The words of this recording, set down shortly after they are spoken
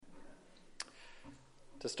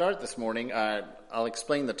To start this morning, I'll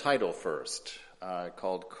explain the title first,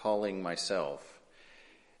 called Calling Myself.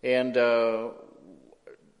 And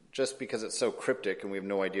just because it's so cryptic and we have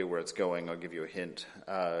no idea where it's going, I'll give you a hint.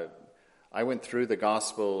 I went through the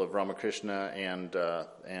Gospel of Ramakrishna and the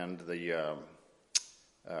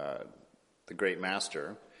Great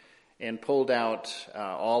Master and pulled out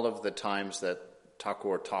all of the times that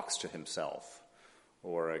Thakur talks to himself,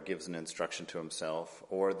 or gives an instruction to himself,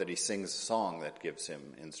 or that he sings a song that gives him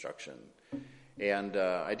instruction. And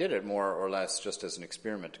I did it more or less just as an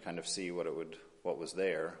experiment to kind of see what was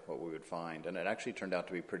there, what we would find. And it actually turned out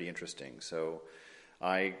to be pretty interesting. So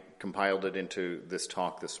I compiled it into this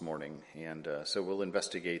talk this morning. And so we'll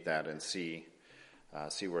investigate that and see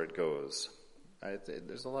where it goes.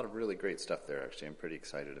 There's a lot of really great stuff there, actually. I'm pretty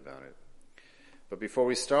excited about it. But before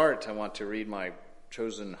we start, I want to read my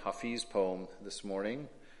chosen Hafiz poem this morning.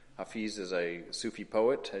 Hafiz is a Sufi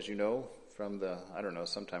poet, as you know, from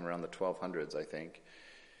sometime around the 1200s, I think.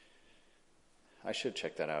 I should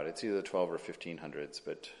check that out. It's either 12 or 1500s,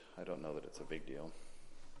 but I don't know that it's a big deal.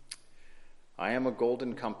 I am a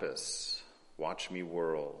golden compass, watch me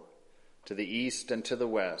whirl, to the east and to the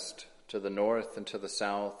west, to the north and to the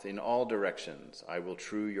south, in all directions I will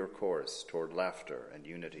true your course toward laughter and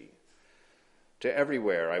unity. To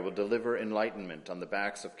everywhere I will deliver enlightenment on the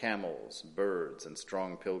backs of camels, birds, and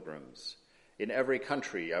strong pilgrims. In every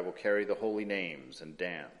country I will carry the holy names and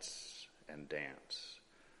dance and dance.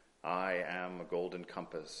 I am a golden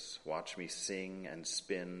compass, watch me sing and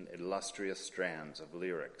spin illustrious strands of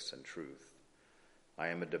lyrics and truth. I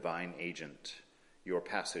am a divine agent, your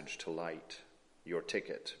passage to light, your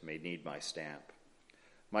ticket may need my stamp.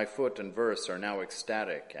 My foot and verse are now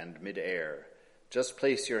ecstatic and mid-air. Just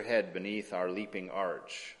place your head beneath our leaping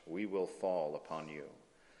arch, we will fall upon you.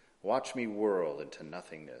 Watch me whirl into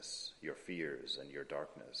nothingness, your fears and your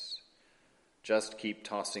darkness. Just keep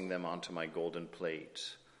tossing them onto my golden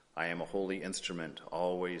plate. I am a holy instrument,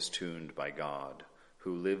 always tuned by God,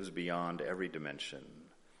 who lives beyond every dimension.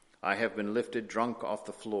 I have been lifted drunk off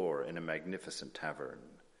the floor in a magnificent tavern.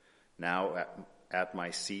 Now at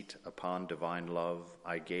my seat upon divine love,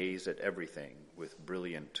 I gaze at everything with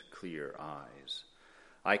brilliant, clear eyes.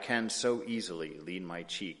 I can so easily lean my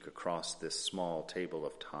cheek across this small table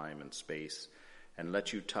of time and space and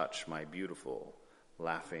let you touch my beautiful,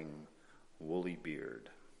 laughing, woolly beard.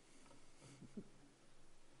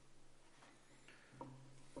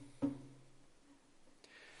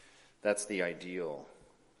 That's the ideal.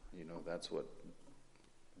 That's what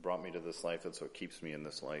brought me to this life. That's what keeps me in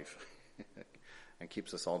this life and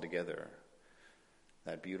keeps us all together.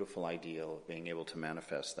 That beautiful ideal of being able to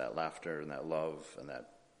manifest that laughter and that love and that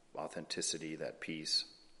authenticity, that peace.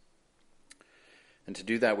 And to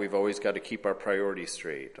do that, we've always got to keep our priorities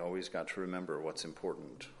straight, always got to remember what's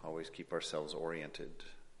important, always keep ourselves oriented.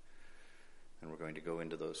 And we're going to go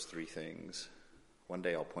into those three things. One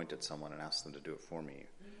day I'll point at someone and ask them to do it for me.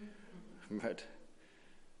 But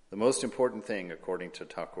the most important thing, according to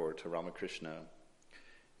Thakur, to Ramakrishna,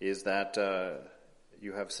 is that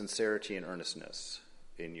you have sincerity and earnestness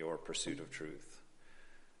in your pursuit of truth.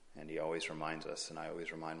 And he always reminds us, and I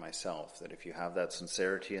always remind myself, that if you have that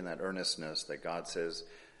sincerity and that earnestness, that God says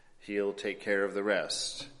he'll take care of the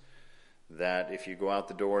rest. That if you go out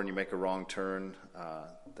the door and you make a wrong turn,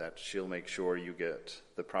 that she'll make sure you get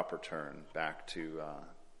the proper turn back to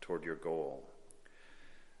toward your goal.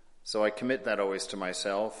 So I commit that always to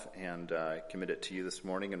myself, and I commit it to you this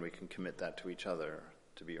morning, and we can commit that to each other,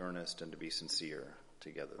 to be earnest and to be sincere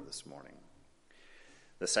together this morning.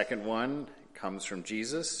 The second one comes from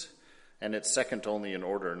Jesus, and it's second only in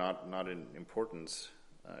order, not in importance.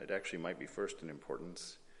 It actually might be first in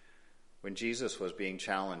importance. When Jesus was being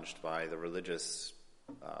challenged by the religious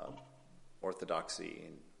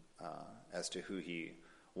orthodoxy as to who he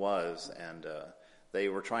was, and they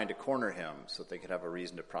were trying to corner him so that they could have a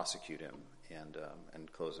reason to prosecute him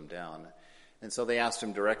and close him down. And so they asked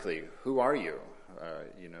him directly, "Who are you?"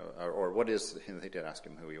 Or what is? And they did ask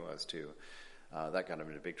him who he was too. That got him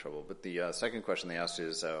into big trouble. But the second question they asked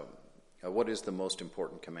is, "What is the most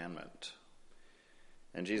important commandment?"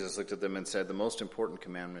 And Jesus looked at them and said, "The most important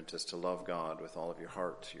commandment is to love God with all of your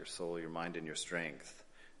heart, your soul, your mind, and your strength.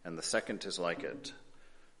 And the second is like it,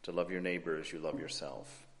 to love your neighbor as you love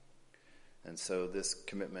yourself." And so this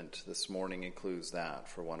commitment this morning includes that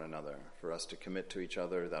for one another, for us to commit to each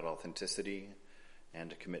other that authenticity and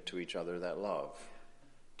to commit to each other that love.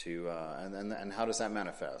 And how does that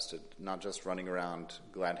manifest? Not just running around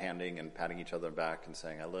glad-handing and patting each other back and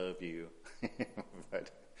saying, "I love you,"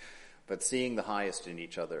 but seeing the highest in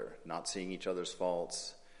each other, not seeing each other's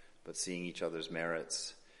faults, but seeing each other's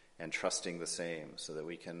merits, and trusting the same, so that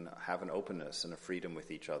we can have an openness and a freedom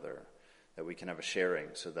with each other, that we can have a sharing,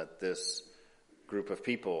 so that this group of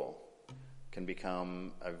people can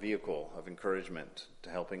become a vehicle of encouragement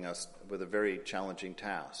to helping us with a very challenging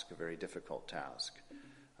task, a very difficult task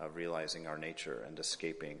of realizing our nature and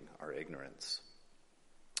escaping our ignorance.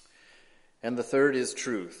 And the third is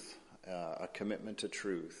truth, a commitment to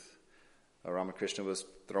truth. Ramakrishna was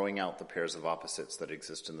throwing out the pairs of opposites that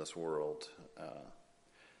exist in this world.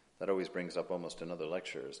 That always brings up almost another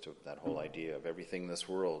lecture, as to that whole idea of everything in this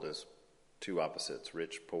world is two opposites: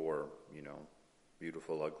 rich, poor,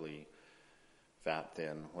 beautiful, ugly, fat,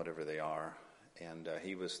 thin, whatever they are. And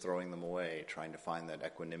he was throwing them away, trying to find that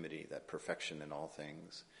equanimity, that perfection in all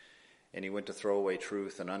things. And he went to throw away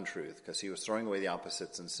truth and untruth, because he was throwing away the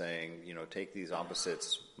opposites and saying, take these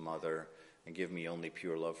opposites, Mother, and give me only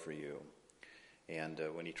pure love for you. And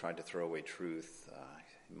when he tried to throw away truth,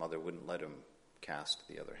 Mother wouldn't let him cast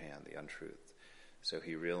the other hand, the untruth. So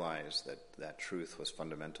he realized that truth was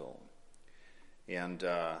fundamental. And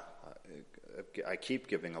I keep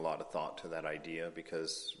giving a lot of thought to that idea,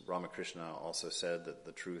 because Ramakrishna also said that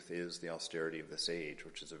the truth is the austerity of this age,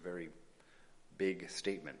 which is a very big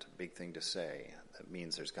statement, a big thing to say. That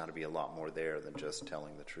means there's got to be a lot more there than just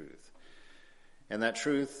telling the truth. And that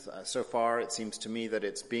truth, so far, it seems to me that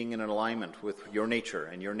it's being in an alignment with your nature,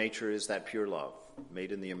 and your nature is that pure love,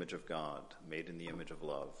 made in the image of God, made in the image of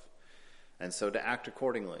love. And so to act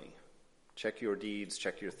accordingly, check your deeds,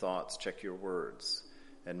 check your thoughts, check your words,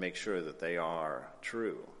 and make sure that they are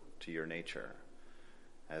true to your nature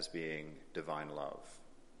as being divine love.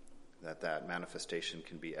 That manifestation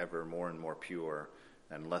can be ever more and more pure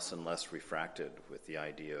and less refracted with the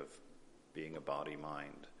idea of being a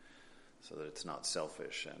body-mind, so that it's not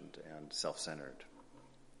selfish and self-centered.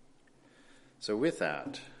 So with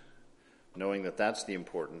that, knowing that that's the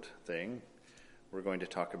important thing, we're going to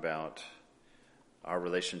talk about our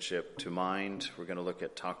relationship to mind. We're going to look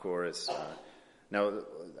at Thakur as... now,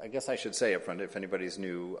 I guess I should say up front, if anybody's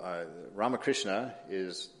new, Ramakrishna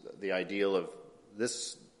is the ideal of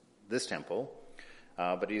this temple,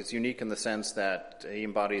 but he's unique in the sense that he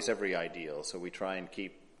embodies every ideal. So we try and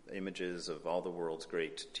keep images of all the world's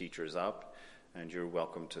great teachers up, and you're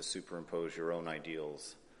welcome to superimpose your own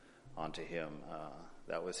ideals onto him.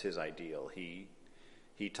 That was his ideal.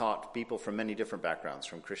 He taught people from many different backgrounds,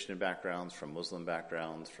 from Christian backgrounds, from Muslim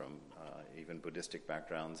backgrounds, from even Buddhistic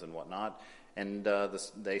backgrounds and whatnot. And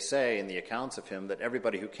they say in the accounts of him that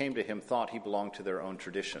everybody who came to him thought he belonged to their own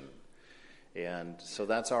tradition. And so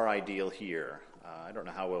that's our ideal here. I don't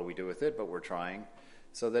know how well we do with it, but we're trying,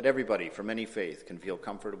 so that everybody from any faith can feel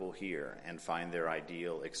comfortable here and find their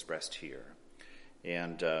ideal expressed here.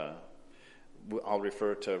 And I'll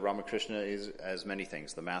refer to Ramakrishna as many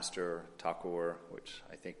things: the master, Thakur, which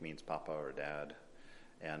I think means Papa or Dad,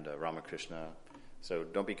 and Ramakrishna. So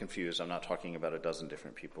don't be confused. I'm not talking about a dozen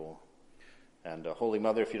different people. And Holy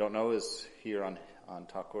Mother, if you don't know, is here on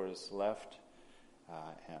Thakur's left.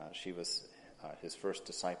 She was his first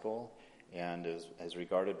disciple, and is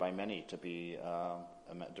regarded by many to be a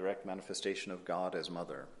direct manifestation of God as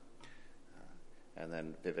Mother. And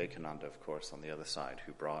then Vivekananda, of course, on the other side,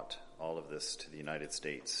 who brought all of this to the United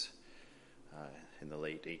States in the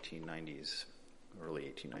late 1890s, early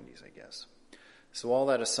 1890s, I guess. So all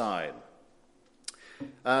that aside,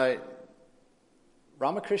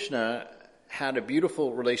 Ramakrishna had a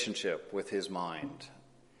beautiful relationship with his mind.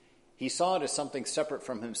 He saw it as something separate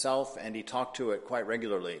from himself, and he talked to it quite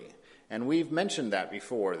regularly. And we've mentioned that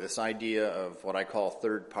before, this idea of what I call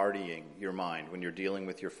third-partying your mind, when you're dealing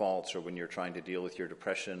with your faults, or when you're trying to deal with your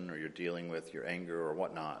depression, or you're dealing with your anger or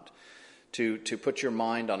whatnot. To put your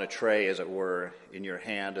mind on a tray, as it were, in your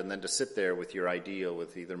hand, and then to sit there with your ideal,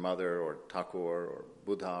 with either Mother or Thakur or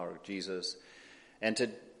Buddha or Jesus, and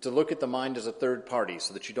to look at the mind as a third party,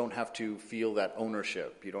 so that you don't have to feel that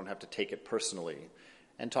ownership, you don't have to take it personally,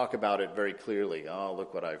 and talk about it very clearly. Oh,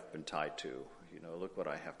 look what I've been tied to. Look what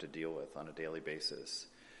I have to deal with on a daily basis.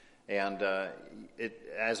 And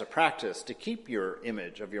as a practice, to keep your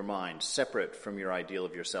image of your mind separate from your ideal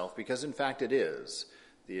of yourself, because in fact it is.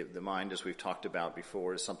 The mind, as we've talked about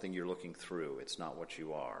before, is something you're looking through. It's not what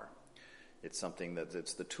you are. It's something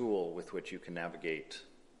it's the tool with which you can navigate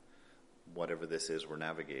whatever this is we're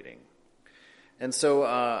navigating. And so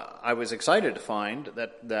I was excited to find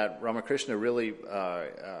that Ramakrishna really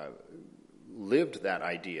lived that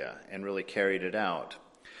idea and really carried it out.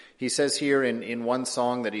 He says here in one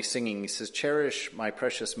song that he's singing, he says, "Cherish my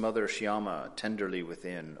precious mother Shyama tenderly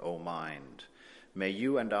within, O mind. May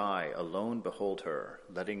you and I alone behold her,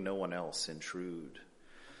 letting no one else intrude."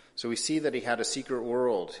 So we see that he had a secret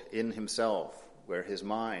world in himself where his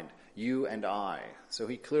mind you and I. So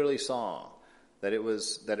he clearly saw that it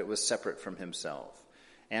was separate from himself.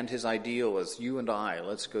 And his ideal was, you and I,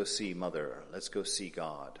 let's go see Mother, let's go see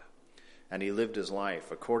God. And he lived his life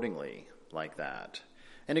accordingly like that.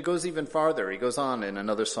 And it goes even farther. He goes on in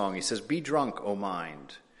another song. He says, be drunk, O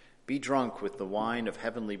mind. Be drunk with the wine of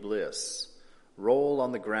heavenly bliss. Roll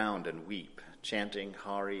on the ground and weep, chanting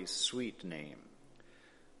Hari's sweet name.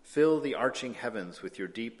 Fill the arching heavens with your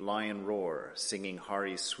deep lion roar, singing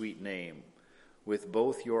Hari's sweet name, with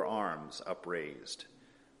both your arms upraised.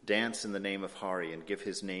 Dance in the name of Hari and give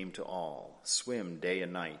his name to all. Swim day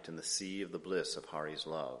and night in the sea of the bliss of Hari's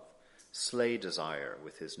love. Slay desire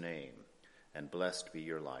with his name, and blessed be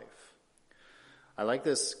your life. I like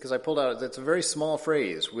this because I pulled out, it's a very small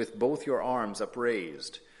phrase, with both your arms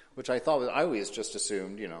upraised, which I always just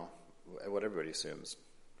assumed, what everybody assumes.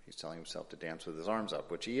 He's telling himself to dance with his arms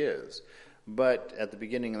up, which he is. But at the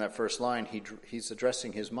beginning of that first line, he's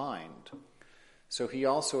addressing his mind. So he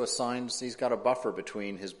also he's got a buffer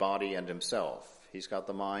between his body and himself. He's got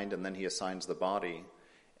the mind, and then he assigns the body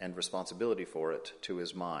and responsibility for it to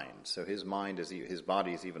his mind. So his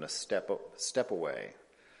body is even a step away.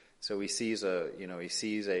 So he's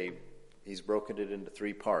broken it into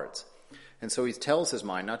three parts. And so he tells his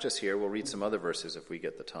mind, not just here, we'll read some other verses if we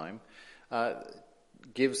get the time,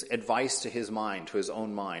 gives advice to his mind, to his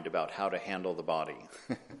own mind, about how to handle the body,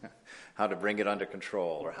 how to bring it under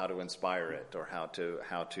control, or how to inspire it, or how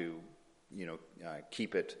to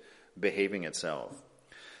keep it behaving itself.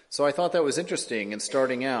 So I thought that was interesting in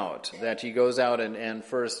starting out, that he goes out and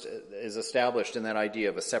first is established in that idea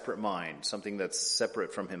of a separate mind, something that's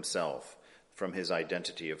separate from himself, from his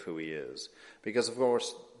identity of who he is. Because, of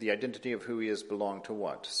course, the identity of who he is belonged to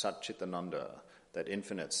what? Satchitananda, that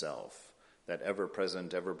infinite self, that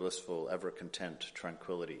ever-present, ever-blissful, ever-content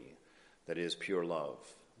tranquility, that is pure love,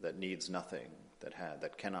 that needs nothing,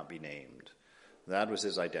 that cannot be named. That was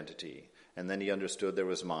his identity. And then he understood there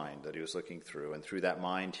was mind that he was looking through, and through that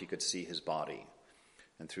mind he could see his body,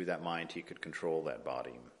 and through that mind he could control that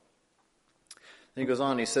body. Then he goes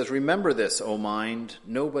on, he says, remember this, O mind,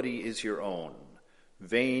 nobody is your own.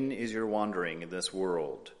 Vain is your wandering in this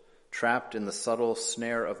world, trapped in the subtle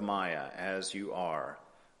snare of Maya as you are.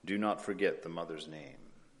 Do not forget the mother's name.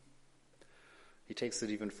 He takes it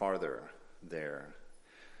even farther there.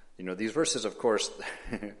 These verses, of course,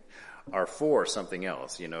 are for something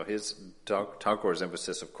else. His Thakur's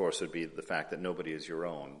emphasis, of course, would be the fact that nobody is your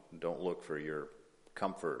own. Don't look for your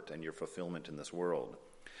comfort and your fulfillment in this world.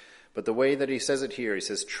 But the way that he says it here, he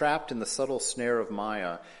says, trapped in the subtle snare of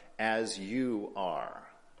Maya as you are.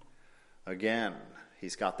 Again,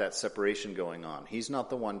 he's got that separation going on. He's not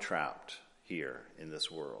the one trapped here in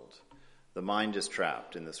this world. The mind is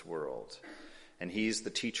trapped in this world. And he's the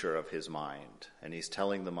teacher of his mind. And he's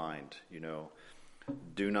telling the mind,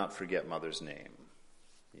 do not forget Mother's name.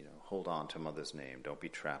 Hold on to Mother's name. Don't be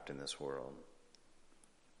trapped in this world.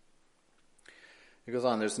 It goes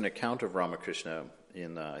on. There's an account of Ramakrishna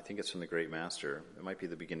in, I think it's from the Great Master. It might be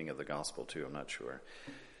the beginning of the Gospel too. I'm not sure.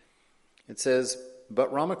 It says,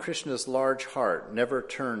 but Ramakrishna's large heart never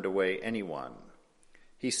turned away anyone.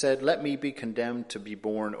 He said, let me be condemned to be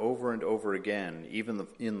born over and over again, even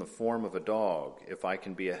in the form of a dog, if I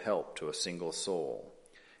can be a help to a single soul.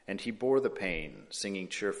 And he bore the pain, singing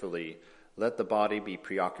cheerfully, let the body be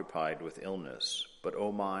preoccupied with illness, but,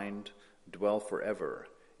 O mind, dwell forever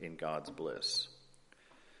in God's bliss.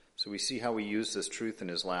 So we see how he used this truth in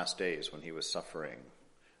his last days when he was suffering.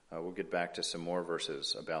 We'll get back to some more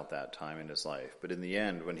verses about that time in his life. But in the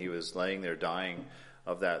end, when he was laying there dying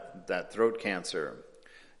of that throat cancer,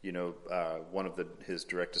 one of his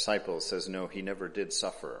direct disciples says, no, he never did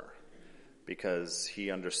suffer, because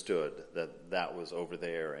he understood that was over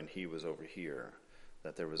there and he was over here,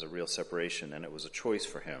 that there was a real separation and it was a choice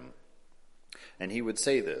for him. And he would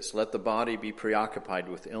say this, let the body be preoccupied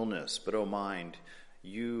with illness, but, O mind,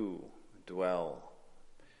 you dwell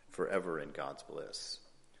forever in God's bliss.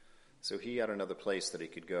 So he had another place that he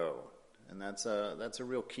could go. And that's a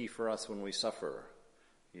real key for us when we suffer,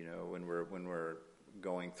 when we're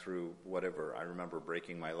going through whatever. I remember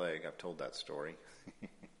breaking my leg. I've told that story.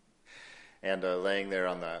 And laying there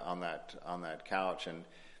on that couch, and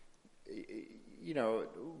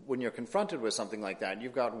when you're confronted with something like that,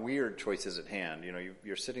 you've got weird choices at hand.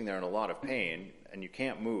 You're sitting there in a lot of pain, and you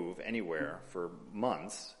can't move anywhere for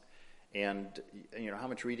months. And how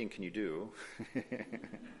much reading can you do?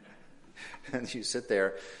 And you sit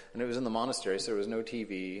there, and it was in the monastery, so there was no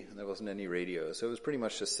TV, and there wasn't any radio, so it was pretty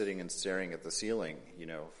much just sitting and staring at the ceiling,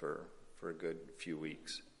 for a good few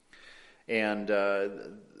weeks. And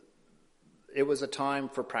it was a time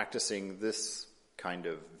for practicing this kind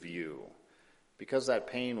of view, because that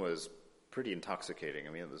pain was pretty intoxicating. I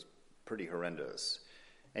mean, it was pretty horrendous.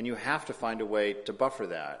 And you have to find a way to buffer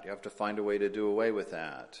that. You have to find a way to do away with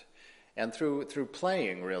that. And through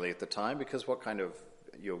playing, really, at the time, because what kind of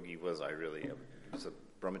yogi was I really? I was a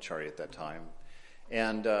brahmachari at that time.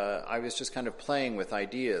 And I was just kind of playing with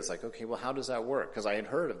ideas, like, okay, well, how does that work? Because I had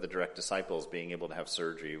heard of the direct disciples being able to have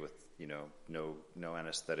surgery with, no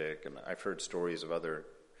anesthetic. And I've heard stories of other,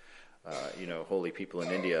 holy people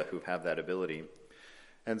in India who have that ability.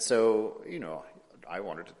 And so, I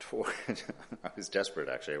wanted to toy. I was desperate,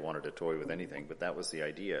 actually. I wanted to toy with anything, but that was the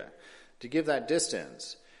idea, to give that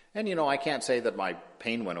distance. And, I can't say that my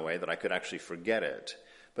pain went away, that I could actually forget it.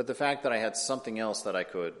 But the fact that I had something else that I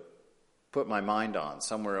could put my mind on,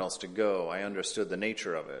 somewhere else to go, I understood the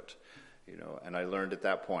nature of it, and I learned at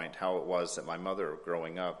that point how it was that my mother,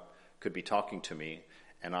 growing up, could be talking to me,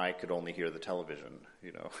 and I could only hear the television,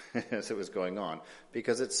 as it was going on.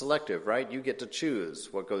 Because it's selective, right? You get to choose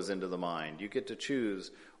what goes into the mind. You get to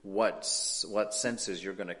choose what senses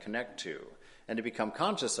you're going to connect to. And to become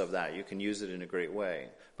conscious of that, you can use it in a great way.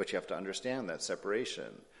 But you have to understand that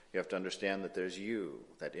separation. You have to understand that there's you,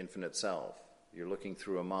 that infinite self. You're looking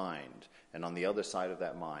through a mind, and on the other side of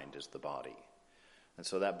that mind is the body. And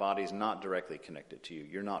so that body's not directly connected to you.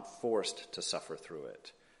 You're not forced to suffer through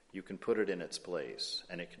it. You can put it in its place,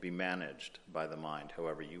 and it can be managed by the mind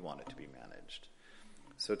however you want it to be managed.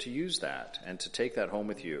 So to use that and to take that home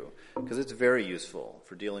with you, because it's very useful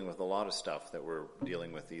for dealing with a lot of stuff that we're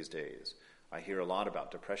dealing with these days. I hear a lot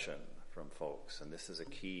about depression from folks, and this is a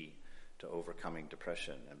key to overcoming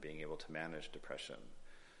depression and being able to manage depression,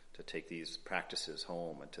 to take these practices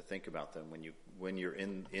home and to think about them when you're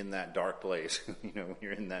in that dark place, when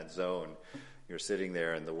you're in that zone, you're sitting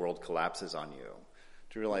there and the world collapses on you.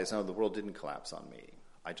 To realize, no, the world didn't collapse on me.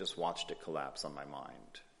 I just watched it collapse on my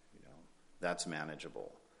mind. That's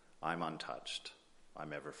manageable. I'm untouched.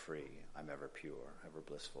 I'm ever free. I'm ever pure, ever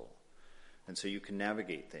blissful. And so you can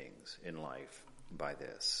navigate things in life by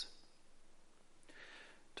this.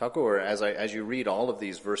 Thakur, as you read all of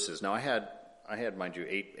these verses, now I had, mind you,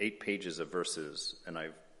 eight pages of verses, and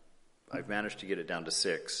I've managed to get it down to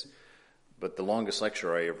 6. But the longest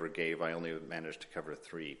lecture I ever gave, I only managed to cover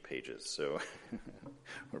 3 pages. So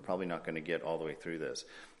we're probably not going to get all the way through this.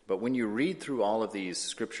 But when you read through all of these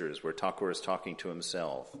scriptures where Thakur is talking to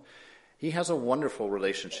himself, he has a wonderful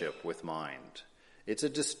relationship with mind. It's a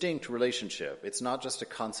distinct relationship. It's not just a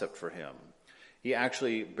concept for him. He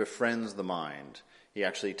actually befriends the mind. He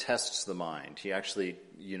actually tests the mind. He actually,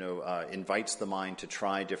 invites the mind to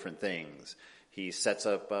try different things. He sets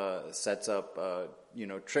up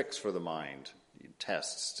tricks for the mind,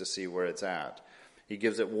 tests to see where it's at. He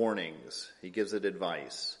gives it warnings. He gives it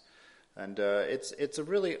advice. And it's a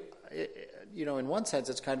really, in one sense,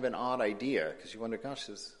 it's kind of an odd idea, because you wonder, gosh,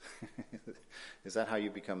 is that how you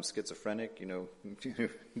become schizophrenic,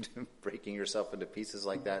 breaking yourself into pieces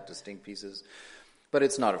like that, distinct pieces? But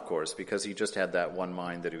it's not, of course, because he just had that one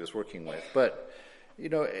mind that he was working with. But,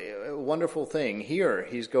 a wonderful thing. Here,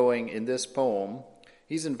 he's going, in this poem,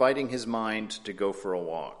 he's inviting his mind to go for a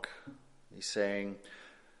walk. He's saying,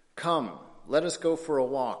 "Come, let us go for a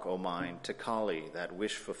walk, O mind, to Kali, that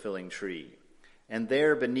wish-fulfilling tree, and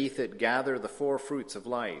there beneath it gather the 4 fruits of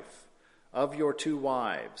life. Of your 2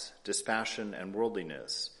 wives, dispassion and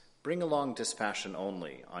worldliness, bring along dispassion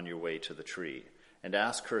only on your way to the tree, and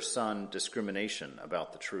ask her son discrimination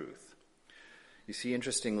about the truth." You see,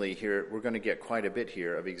 interestingly here, we're going to get quite a bit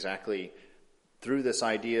here of exactly, through this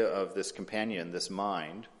idea of this companion, this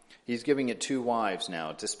mind, he's giving it 2 wives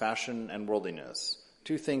now, dispassion and worldliness,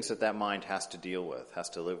 2 things that mind has to deal with, has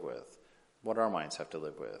to live with. What our minds have to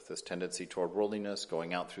live with, this tendency toward worldliness,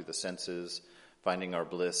 going out through the senses, finding our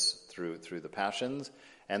bliss through the passions,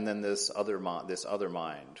 and then this other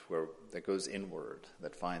mind that goes inward,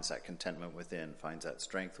 that finds that contentment within, finds that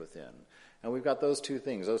strength within. And we've got those 2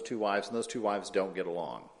 things, those 2 wives, and those 2 wives don't get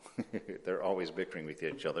along. They're always bickering with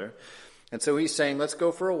each other. And so he's saying, let's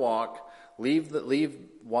go for a walk, leave the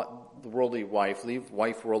worldly wife, leave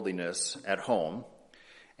wife worldliness at home,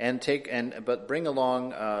 but bring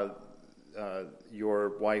along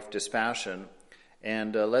your wife dispassion,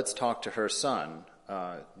 and let's talk to her son,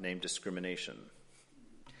 named discrimination,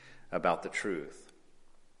 about the truth.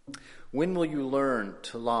 When will you learn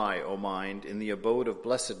to lie, O mind, in the abode of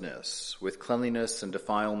blessedness, with cleanliness and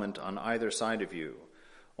defilement on either side of you?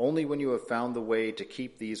 Only when you have found the way to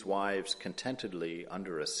keep these wives contentedly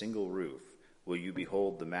under a single roof will you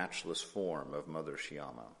behold the matchless form of Mother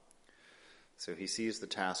Shyama. So he sees the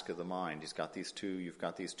task of the mind. You've got these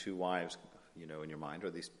 2 wives, in your mind, or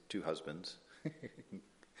these 2 husbands.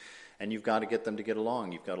 And you've got to get them to get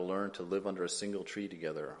along. You've got to learn to live under a single tree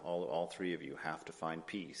together. All three of you have to find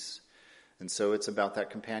peace. And so it's about that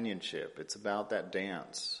companionship. It's about that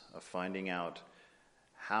dance of finding out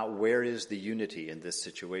where is the unity in this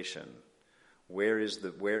situation? Where is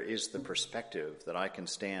the perspective that I can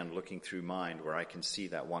stand looking through mind, where I can see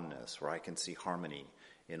that oneness, where I can see harmony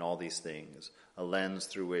in all these things, a lens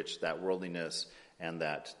through which that worldliness and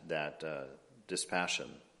that dispassion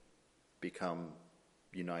become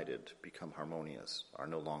united, become harmonious, are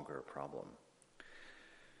no longer a problem.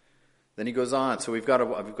 Then he goes on. So we've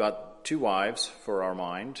got two wives for our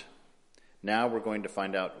mind. Now we're going to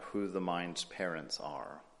find out who the mind's parents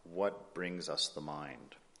are. What brings us the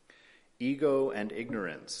mind? Ego and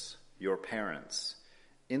ignorance, your parents,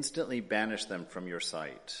 instantly banish them from your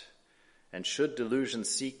sight. And should delusion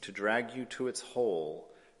seek to drag you to its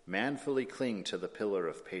hole, manfully cling to the pillar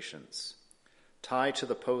of patience. Tie to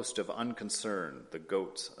the post of unconcern the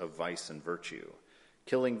goats of vice and virtue,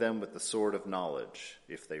 killing them with the sword of knowledge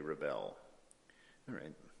if they rebel. All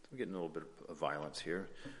right, we're getting a little bit of violence here,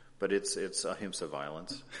 but it's ahimsa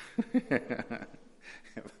violence.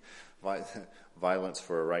 Violence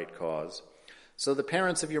for a right cause. So the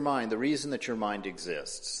parents of your mind, the reason that your mind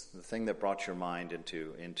exists, the thing that brought your mind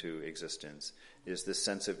into existence, is this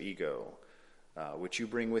sense of ego, which you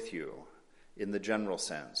bring with you in the general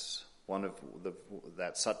sense. One of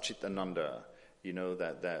that Satchitananda,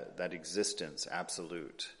 that existence,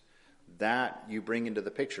 absolute, that you bring into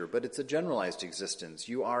the picture. But it's a generalized existence.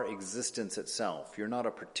 You are existence itself. You're not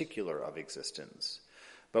a particular of existence.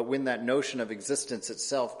 But when that notion of existence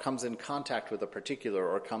itself comes in contact with a particular,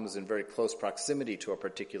 or comes in very close proximity to a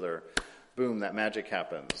particular, boom, that magic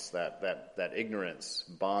happens. That ignorance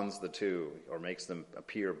bonds the two, or makes them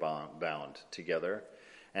appear bound together.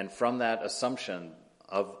 And from that assumption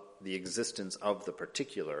of the existence of the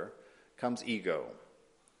particular comes ego.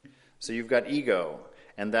 So you've got ego,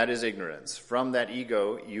 and that is ignorance. From that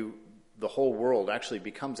ego, the whole world actually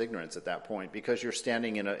becomes ignorance at that point, because you're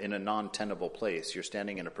standing in a non-tenable place. You're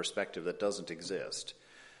standing in a perspective that doesn't exist.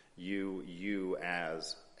 You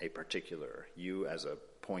as a particular, you as a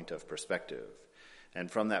point of perspective.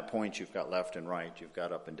 And from that point, you've got left and right, you've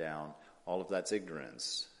got up and down. All of that's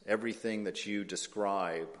ignorance. Everything that you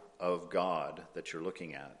describe of God that you're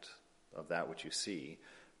looking at, of that which you see,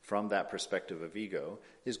 from that perspective of ego,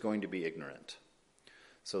 is going to be ignorant.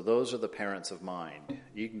 So those are the parents of mind,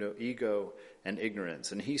 ego and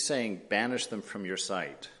ignorance. And he's saying, banish them from your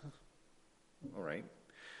sight. All right.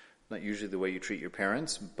 Not usually the way you treat your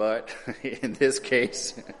parents, but in this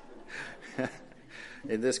case,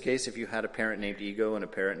 if you had a parent named ego and a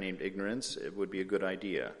parent named ignorance, it would be a good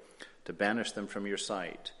idea to banish them from your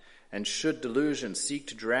sight. And should delusion seek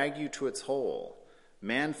to drag you to its hole,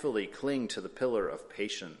 manfully cling to the pillar of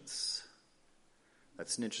patience.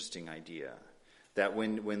 That's an interesting idea. That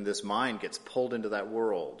when this mind gets pulled into that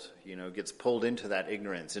world, gets pulled into that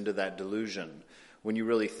ignorance, into that delusion, when you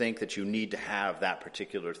really think that you need to have that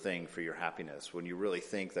particular thing for your happiness, when you really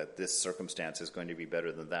think that this circumstance is going to be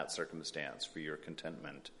better than that circumstance for your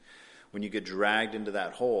contentment, when you get dragged into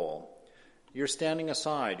that hole, you're standing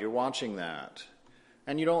aside, you're watching that.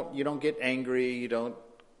 And you don't get angry, you don't,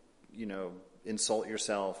 insult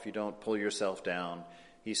yourself, you don't pull yourself down.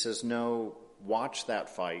 He says, no, watch that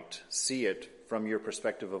fight, see it from your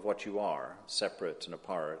perspective of what you are, separate and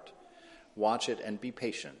apart. Watch it and be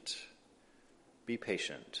patient. Be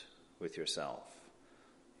patient with yourself.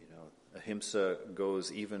 Ahimsa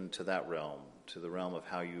goes even to that realm, to the realm of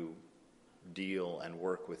how you deal and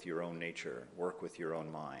work with your own nature, work with your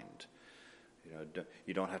own mind.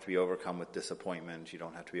 You don't have to be overcome with disappointment. You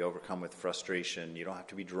don't have to be overcome with frustration. You don't have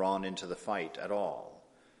to be drawn into the fight at all.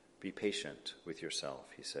 Be patient with yourself,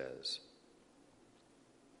 he says.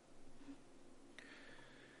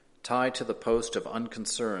 Tie to the post of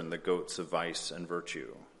unconcern the goats of vice and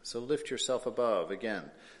virtue. So lift yourself above. Again,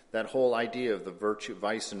 that whole idea of the virtue,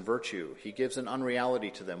 vice and virtue, he gives an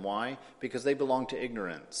unreality to them. Why? Because they belong to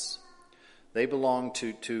ignorance. They belong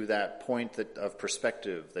to that point of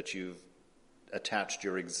perspective that you've attached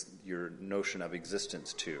your notion of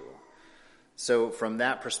existence to. So from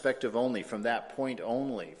that perspective only, from that point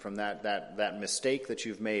only, from that mistake that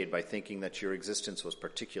you've made by thinking that your existence was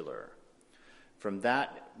particular, from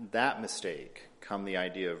that mistake come the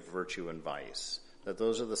idea of virtue and vice, that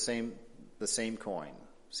those are the same coin,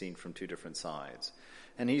 seen from two different sides.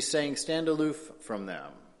 And he's saying, stand aloof from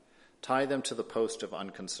them. Tie them to the post of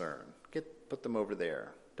unconcern. Put them over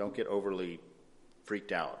there. Don't get overly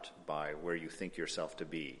freaked out by where you think yourself to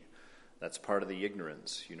be. That's part of the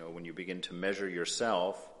ignorance, when you begin to measure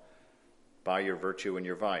yourself by your virtue and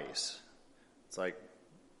your vice. It's like,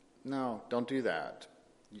 no, don't do that.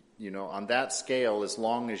 On that scale, as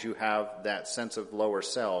long as you have that sense of lower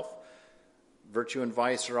self, virtue and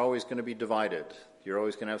vice are always going to be divided. You're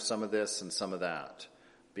always going to have some of this and some of that,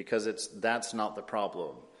 because that's not the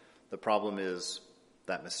problem. The problem is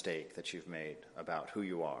that mistake that you've made about who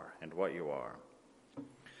you are and what you are.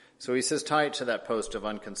 So he says, tie it to that post of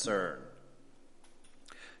unconcern.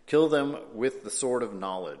 Kill them with the sword of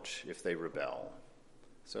knowledge if they rebel.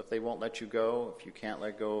 So if they won't let you go, if you can't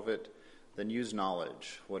let go of it, then use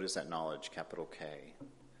knowledge. What is that knowledge? Capital K.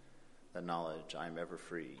 That knowledge, I'm ever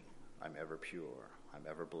free, I'm ever pure, I'm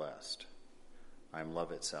ever blessed, I'm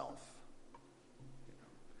love itself.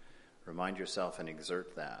 Remind yourself and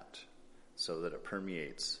exert that so that it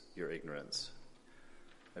permeates your ignorance.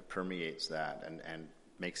 It permeates that and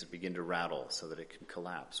makes it begin to rattle so that it can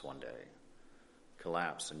collapse one day.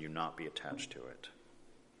 Collapse and you not be attached to it.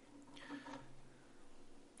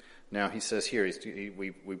 Now he says here,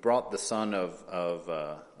 we brought the son of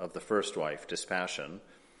the first wife, dispassion,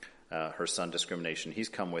 her son discrimination. He's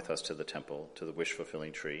come with us to the temple, to the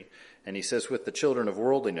wish-fulfilling tree. And he says with the children of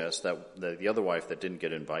worldliness, that the other wife that didn't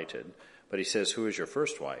get invited, but he says, who is your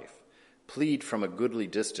first wife? Plead from a goodly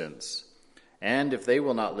distance, and if they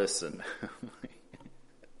will not listen,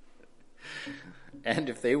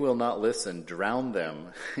 drown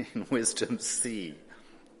them in wisdom's sea,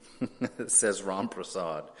 says Ram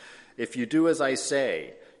Prasad. If you do as I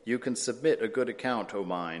say, you can submit a good account, O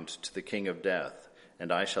mind, to the king of death,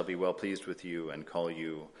 and I shall be well pleased with you and call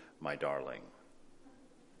you my darling.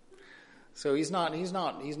 So he's not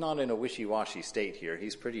in a wishy-washy state here.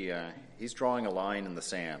 He's drawing a line in the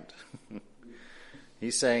sand.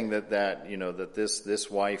 He's saying that this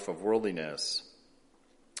wife of worldliness,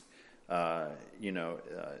 that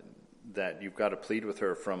you've got to plead with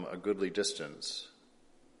her from a goodly distance.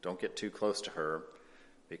 Don't get too close to her,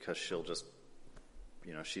 because she'll just,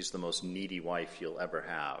 she's the most needy wife you'll ever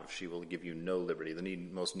have. She will give you no liberty, the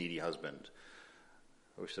most needy husband.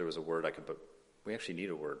 I wish there was a word I could put. We actually need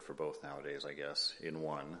a word for both nowadays, I guess, in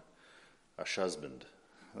one. A shusband.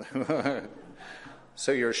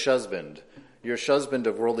 So your shusband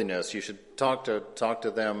of worldliness, you should talk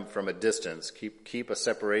to them from a distance. Keep a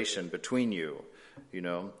separation between you.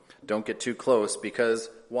 Don't get too close, because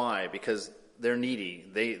why? Because they're needy.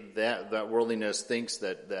 That worldliness thinks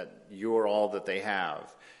that you're all that they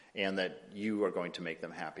have, and that you are going to make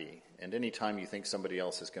them happy. And anytime you think somebody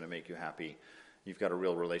else is going to make you happy, you've got a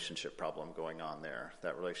real relationship problem going on there.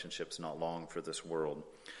 That relationship's not long for this world.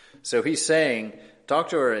 So he's saying, talk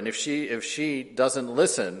to her, and if she doesn't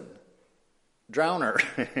listen, drown her.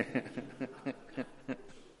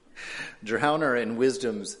 Drown her in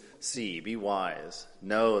wisdom's sea. Be wise.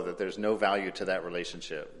 Know that there's no value to that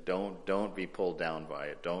relationship. Don't be pulled down by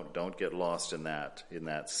it. Don't get lost in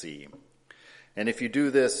that sea. And if you do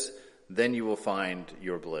this, then you will find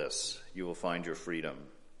your bliss. You will find your freedom.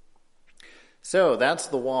 So that's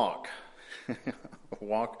the walk. A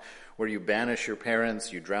walk where you banish your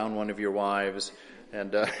parents, you drown one of your wives,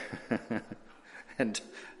 and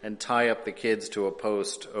tie up the kids to a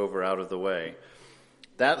post over out of the way.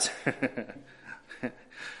 That's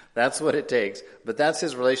that's what it takes. But that's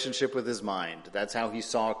his relationship with his mind. That's how he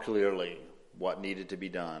saw clearly what needed to be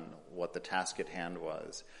done, what the task at hand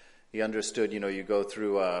was. He understood, you go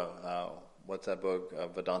through, what's that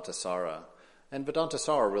book, Vedanta Sara. And Vedanta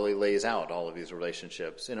Sara really lays out all of these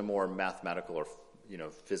relationships in a more mathematical or,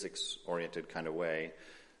 physics-oriented kind of way.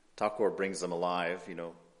 Thakur brings them alive,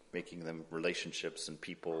 making them relationships and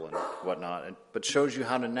people and whatnot, but shows you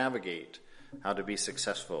how to navigate, how to be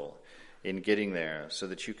successful in getting there, so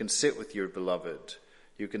that you can sit with your beloved,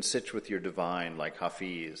 you can sit with your divine like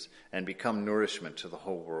Hafiz, and become nourishment to the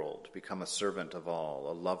whole world, become a servant of all,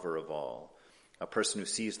 a lover of all, a person who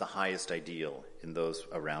sees the highest ideal in those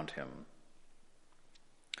around him.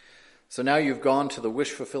 So now you've gone to the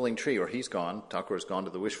wish-fulfilling tree, or Thakur's gone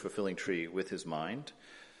to the wish-fulfilling tree with his mind.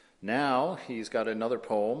 Now he's got another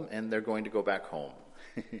poem, and they're going to go back home.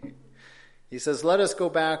 He says, let us go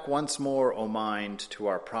back once more, O mind, to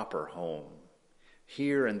our proper home.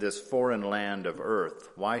 Here in this foreign land of earth,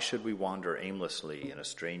 why should we wander aimlessly in a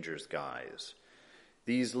stranger's guise?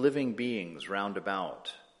 These living beings round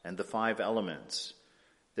about, and the 5 elements,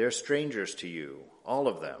 they're strangers to you, all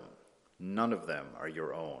of them. None of them are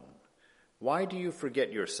your own. Why do you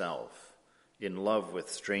forget yourself, in love with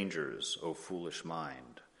strangers, O foolish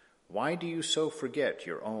mind? Why do you so forget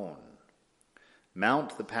your own?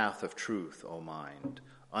 Mount the path of truth, O mind,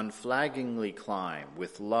 unflaggingly climb,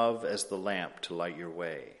 with love as the lamp to light your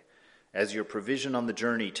way. As your provision on the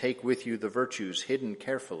journey, take with you the virtues hidden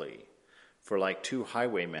carefully, for like 2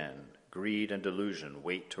 highwaymen, greed and delusion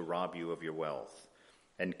wait to rob you of your wealth,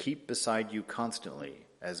 and keep beside you constantly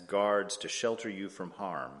as guards to shelter you from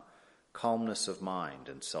harm, calmness of mind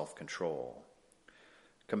and self-control.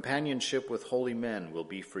 Companionship with holy men will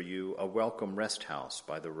be for you a welcome rest house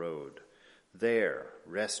by the road. There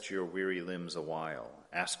rest your weary limbs a while,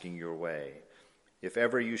 asking your way. If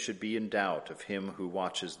ever you should be in doubt of him who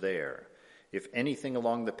watches there, if anything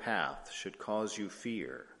along the path should cause you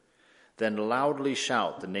fear, then loudly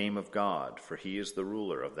shout the name of God, for he is the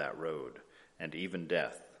ruler of that road, and even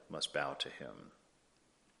death must bow to him.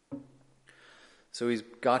 So he's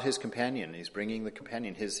got his companion. He's bringing the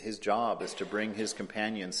companion. His job is to bring his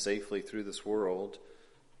companion safely through this world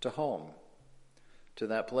to home, to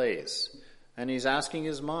that place. And he's asking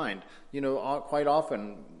his mind. Quite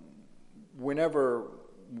often, whenever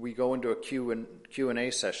we go into a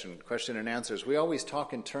Q&A session, question and answers, we always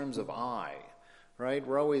talk in terms of I, right?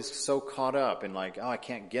 We're always so caught up in I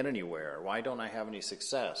can't get anywhere. Why don't I have any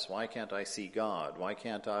success? Why can't I see God? Why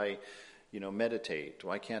can't I meditate?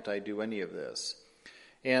 Why can't I do any of this?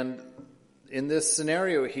 And in this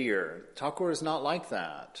scenario here, Thakur is not like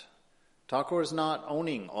that. Thakur is not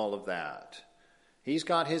owning all of that. He's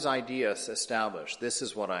got his ideas established. This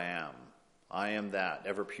is what I am. I am that,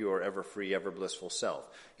 ever pure, ever free, ever blissful self.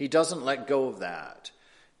 He doesn't let go of that.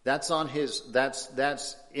 That's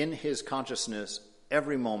in his consciousness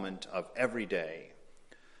every moment of every day.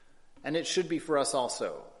 And it should be for us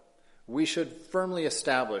also. We should firmly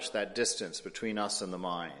establish that distance between us and the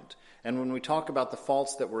mind. And when we talk about the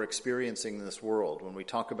faults that we're experiencing in this world, when we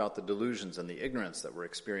talk about the delusions and the ignorance that we're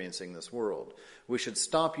experiencing in this world, we should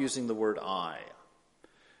stop using the word I.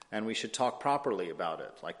 And we should talk properly about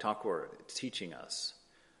it, like Thakur is teaching us.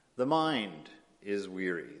 The mind is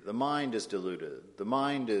weary. The mind is deluded. The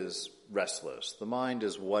mind is restless. The mind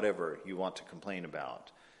is whatever you want to complain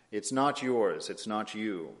about. It's not yours. It's not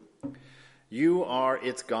you. You are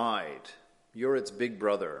its guide. You're its big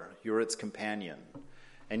brother. You're its companion.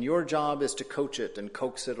 And your job is to coach it and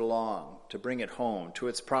coax it along, to bring it home, to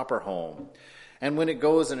its proper home. And when it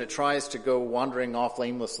goes and it tries to go wandering off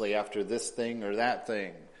aimlessly after this thing or that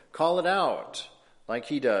thing, call it out like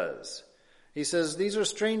he does. He says, these are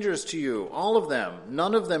strangers to you, all of them.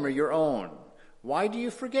 None of them are your own. Why do you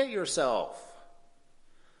forget yourself?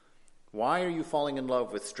 Why are you falling in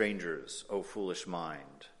love with strangers, O foolish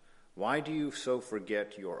mind? Why do you so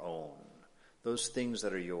forget your own, those things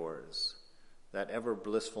that are yours, that ever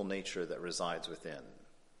blissful nature that resides within,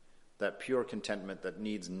 that pure contentment that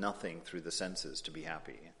needs nothing through the senses to be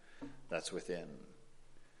happy, that's within.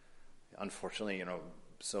 Unfortunately,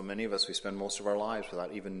 so many of us, we spend most of our lives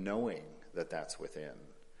without even knowing that that's within.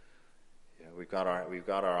 We've got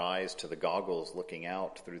our eyes to the goggles looking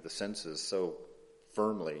out through the senses so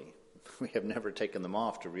firmly. We have never taken them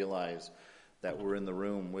off to realize that we're in the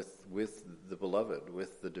room with the beloved,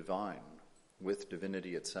 with the divine, with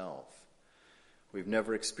divinity itself. We've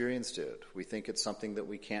never experienced it. We think it's something that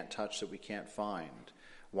we can't touch, that we can't find.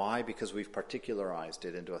 Why? Because we've particularized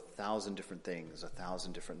it into 1,000 different things,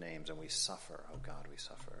 1,000 different names, and we suffer. Oh God, we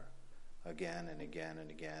suffer again and again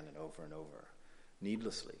and again and over,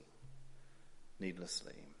 needlessly,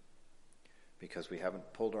 because we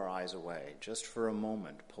haven't pulled our eyes away. Just for a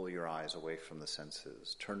moment, pull your eyes away from the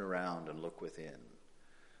senses. Turn around and look within.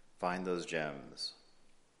 Find those gems.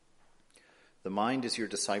 The mind is your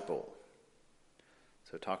disciple.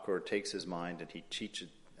 So Thakur takes his mind and he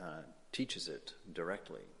teaches it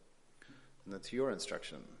directly. And that's your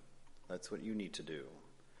instruction. That's what you need to do.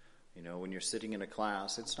 When you're sitting in a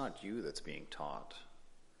class, it's not you that's being taught.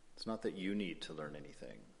 It's not that you need to learn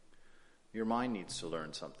anything. Your mind needs to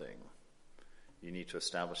learn something. You need to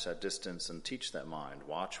establish that distance and teach that mind.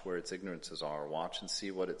 Watch where its ignorances are. Watch and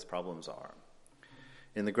see what its problems are.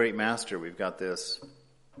 In the Great Master, we've got this.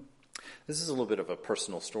 This is a little bit of a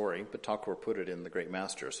personal story, but Thakur put it in the Great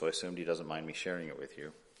Master, so I assumed he doesn't mind me sharing it with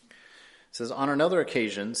you. It says, on another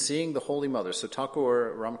occasion, seeing the Holy Mother, so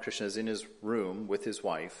Thakur Ramakrishna is in his room with his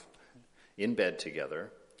wife, in bed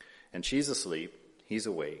together, and she's asleep, he's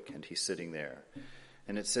awake, and he's sitting there.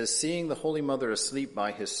 And it says, seeing the Holy Mother asleep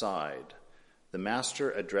by his side, the Master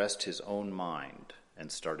addressed his own mind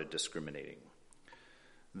and started discriminating.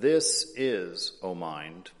 This is, O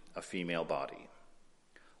mind, a female body.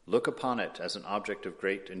 Look upon it as an object of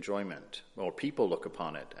great enjoyment, or people look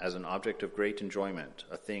upon it as an object of great enjoyment,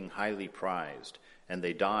 a thing highly prized, and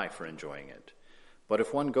they die for enjoying it. But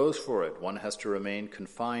if one goes for it, one has to remain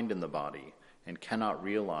confined in the body and cannot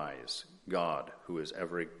realize God, who is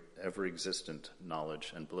ever-existent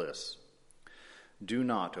knowledge and bliss. Do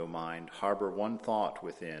not, O mind, harbor one thought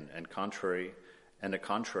within and a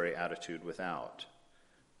contrary attitude without.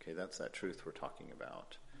 Okay, that's that truth we're talking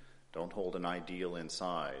about. Don't hold an ideal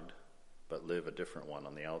inside, but live a different one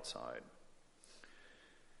on the outside.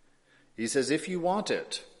 He says, if you want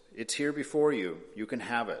it, it's here before you. You can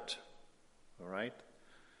have it. All right?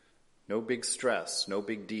 No big stress, no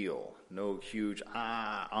big deal, no huge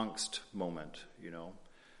angst moment,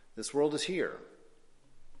 This world is here.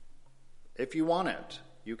 If you want it,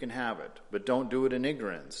 you can have it. But don't do it in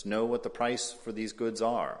ignorance. Know what the price for these goods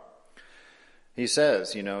are. He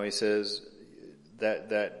says,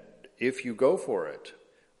 that if you go for it,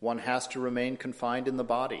 one has to remain confined in the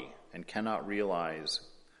body and cannot realize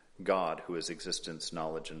God, who is existence,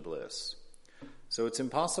 knowledge, and bliss. So it's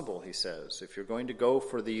impossible, he says, if you're going to go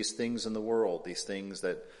for these things in the world, these things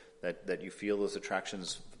that you feel as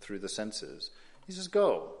attractions through the senses. He says,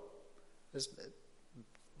 go. It's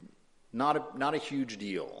not a huge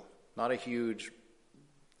deal, not a huge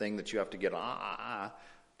thing that you have to get,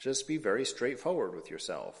 Just be very straightforward with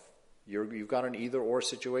yourself. You've got an either-or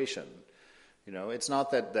situation. It's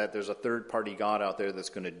not that there's a third-party God out there that's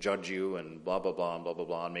going to judge you and blah, blah, blah, and blah, blah,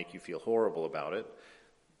 blah, and make you feel horrible about it.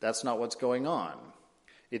 That's not what's going on.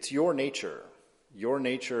 It's your nature. Your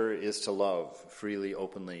nature is to love freely,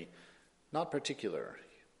 openly, not particular,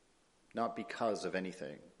 not because of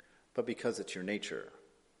anything, but because it's your nature.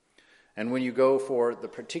 And when you go for the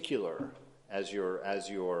particular as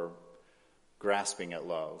you're grasping at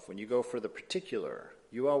love, when you go for the particular,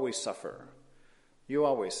 you always suffer. You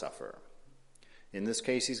always suffer. In this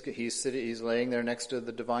case, he's laying there next to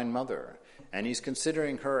the Divine Mother, and he's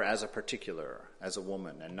considering her as a particular, as a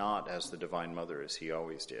woman, and not as the Divine Mother as he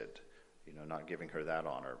always did. Not giving her that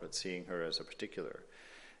honor, but seeing her as a particular.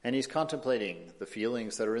 And he's contemplating the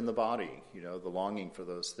feelings that are in the body, the longing for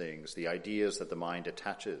those things, the ideas that the mind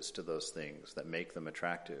attaches to those things that make them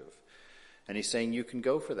attractive. And he's saying, you can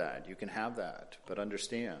go for that, you can have that, but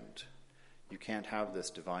understand, you can't have this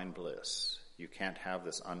divine bliss. You can't have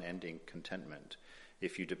this unending contentment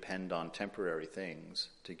if you depend on temporary things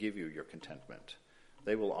to give you your contentment.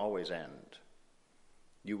 They will always end.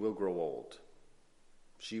 You will grow old.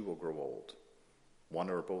 She will grow old.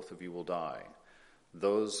 One or both of you will die.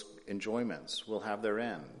 Those enjoyments will have their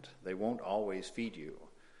end. They won't always feed you.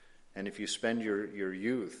 And if you spend your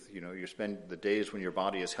youth, you spend the days when your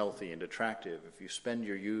body is healthy and attractive, if you spend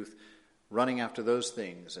your youth running after those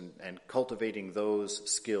things and cultivating those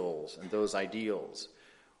skills and those ideals,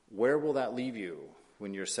 where will that leave you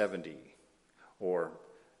when you're 70 or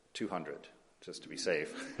 200, just to be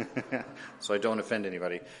safe, so I don't offend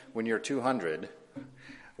anybody? When you're 200,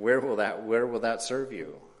 where will that serve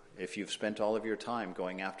you if you've spent all of your time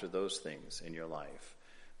going after those things in your life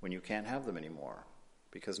when you can't have them anymore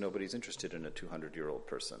because nobody's interested in a 200-year-old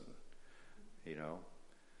person,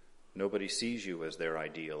 Nobody sees you as their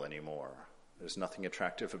ideal anymore. There's nothing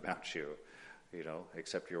attractive about you,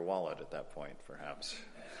 except your wallet at that point, perhaps.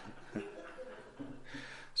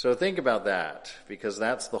 So think about that, because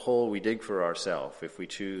that's the hole we dig for ourselves if we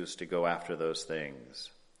choose to go after those things.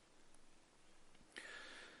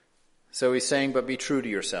 So he's saying, but be true to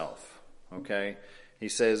yourself, okay? He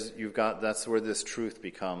says that's where this truth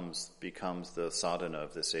becomes the sadhana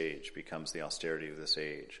of this age, becomes the austerity of this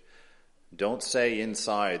age. Don't say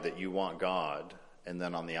inside that you want God and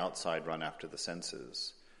then on the outside run after the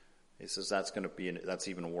senses. He says that's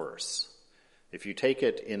even worse. If you take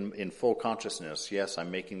it in full consciousness, yes,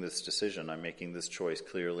 I'm making this decision, I'm making this choice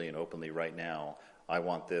clearly and openly right now. I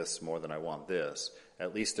want this more than I want this.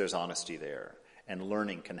 At least there's honesty there. And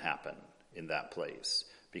learning can happen in that place,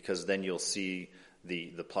 because then you'll see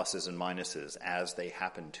the pluses and minuses as they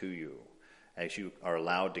happen to you, as you are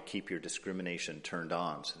allowed to keep your discrimination turned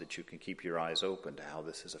on so that you can keep your eyes open to how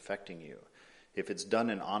this is affecting you. If it's done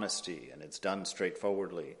in honesty and it's done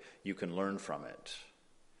straightforwardly, you can learn from it.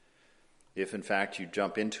 If in fact you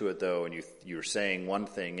jump into it though and you're saying one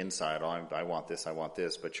thing inside, I want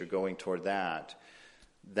this, but you're going toward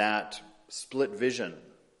that split vision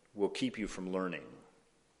will keep you from learning.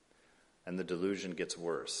 And the delusion gets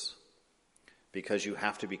worse, because you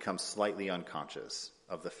have to become slightly unconscious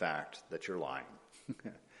of the fact that you're lying,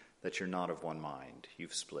 that you're not of one mind.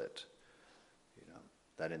 You've split.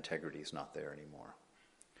 That integrity is not there anymore.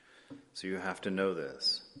 So you have to know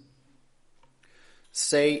this.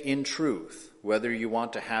 Say in truth whether you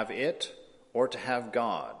want to have it or to have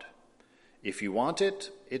God. If you want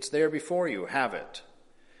it, it's there before you. Have it.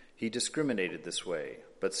 He discriminated this way,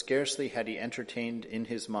 but scarcely had he entertained in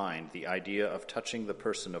his mind the idea of touching the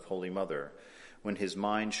person of Holy Mother, when his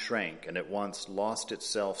mind shrank and at once lost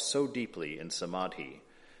itself so deeply in samadhi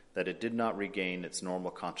that it did not regain its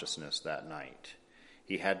normal consciousness that night.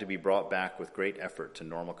 He had to be brought back with great effort to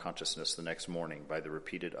normal consciousness the next morning by the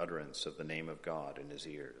repeated utterance of the name of God in his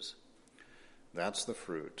ears. That's the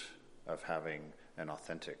fruit of having an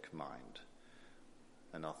authentic mind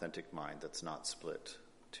that's not split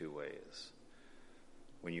two ways.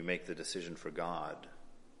 When you make the decision for God,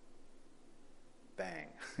 bang,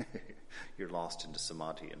 you're lost into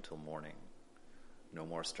samadhi until morning. No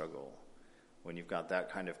more struggle. When you've got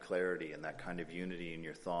that kind of clarity and that kind of unity in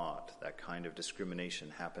your thought, that kind of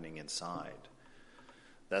discrimination happening inside,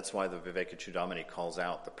 that's why the Vivekachudamani calls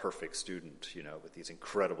out the perfect student, with these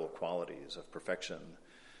incredible qualities of perfection.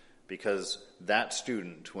 Because that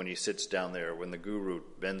student, when he sits down there, when the guru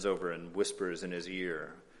bends over and whispers in his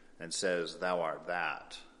ear and says, "Thou art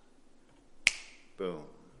that," boom,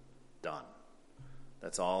 done.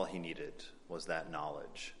 That's all he needed, was that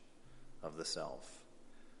knowledge of the self.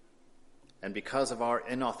 And because of our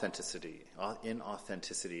inauthenticity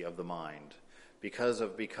of the mind, because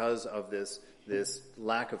of this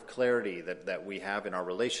lack of clarity that we have in our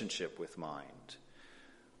relationship with mind,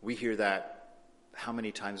 we hear that how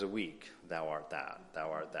many times a week? Thou art that, thou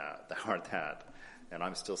art that, thou art that. And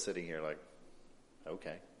I'm still sitting here like,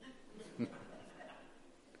 okay.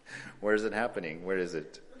 Where is it happening? Where is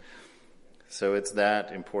it? So it's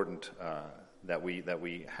that important that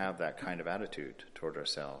we have that kind of attitude toward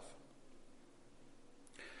ourselves.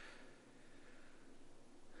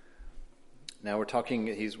 Now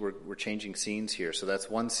we're changing scenes here. So that's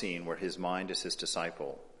one scene where his mind is his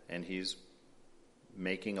disciple, and he's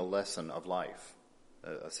making a lesson of life,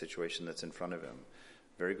 a situation that's in front of him.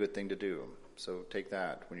 Very good thing to do. So take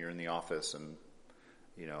that when you're in the office and,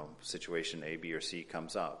 situation A, B, or C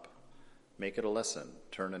comes up. Make it a lesson.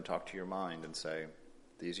 Turn and talk to your mind and say,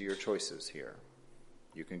 these are your choices here.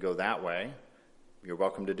 You can go that way. You're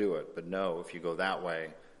welcome to do it. But no, if you go that way,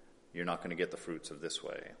 you're not going to get the fruits of this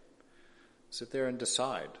way. Sit there and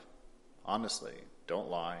decide, honestly. Don't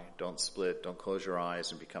lie, don't split, don't close your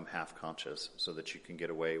eyes and become half-conscious so that you can get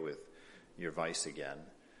away with your vice again.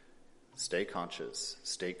 Stay conscious,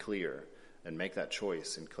 stay clear, and make that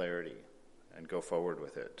choice in clarity and go forward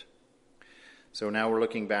with it. So now we're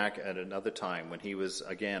looking back at another time when he was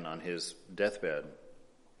again on his deathbed.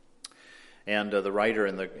 And the writer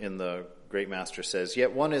in the Great Master says,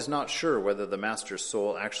 "Yet one is not sure whether the Master's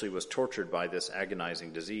soul actually was tortured by this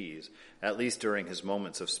agonizing disease, at least during his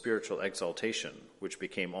moments of spiritual exaltation, which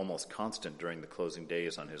became almost constant during the closing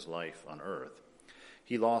days on his life on earth.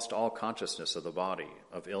 He lost all consciousness of the body,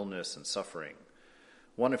 of illness and suffering.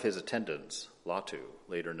 One of his attendants, Latu,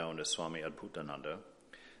 later known as Swami Adbhutananda,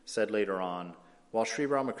 said later on, while Sri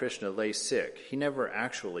Ramakrishna lay sick, he never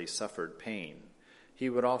actually suffered pain. He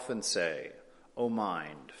would often say, 'O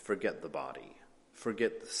mind, forget the body,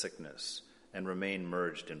 forget the sickness, and remain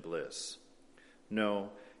merged in bliss.'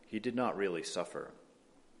 No, he did not really suffer.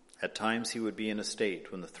 At times he would be in a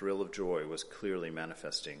state when the thrill of joy was clearly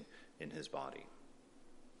manifesting in his body."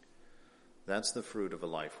 That's the fruit of a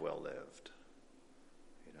life well lived.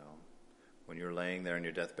 When you're laying there in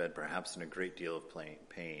your deathbed, perhaps in a great deal of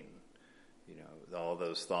pain, all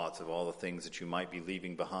those thoughts of all the things that you might be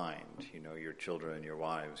leaving behind, your children, your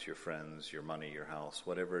wives, your friends, your money, your house,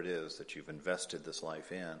 whatever it is that you've invested this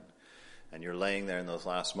life in. And you're laying there in those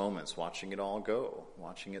last moments, watching it all go,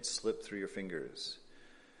 watching it slip through your fingers.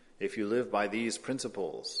 If you live by these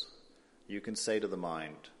principles, you can say to the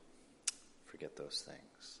mind, forget those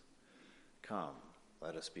things. Come,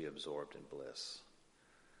 let us be absorbed in bliss.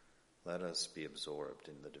 Let us be absorbed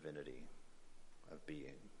in the divinity of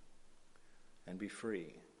being. And be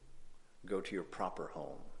free. Go to your proper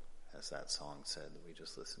home, as that song said that we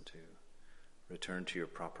just listened to. Return to your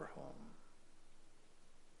proper home.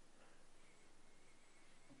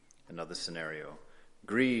 Another scenario.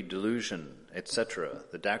 Greed, delusion, etc.,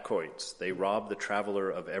 the dacoits, they rob the traveler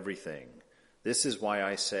of everything. This is why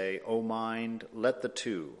I say, O mind, let the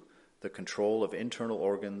two, the control of internal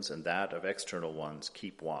organs and that of external ones,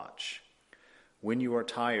 keep watch. When you are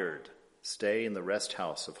tired, stay in the rest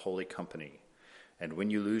house of holy company. And when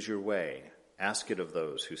you lose your way, ask it of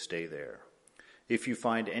those who stay there. If you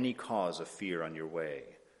find any cause of fear on your way,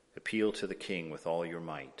 appeal to the king with all your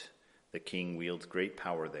might. The king wields great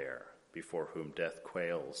power there, before whom death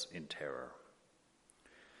quails in terror.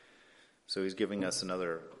 So he's giving us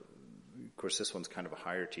another, of course this one's kind of a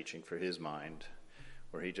higher teaching for his mind,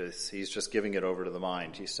 where he's just giving it over to the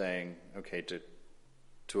mind. He's saying, okay,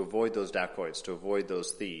 to avoid those dacoits, to avoid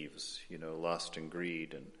those thieves, lust and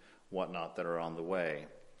greed and whatnot that are on the way.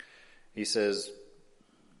 He says,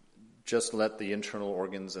 just let the internal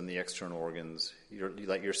organs and the external organs,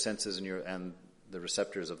 let your senses and the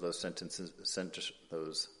receptors of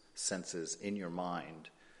those senses in your mind,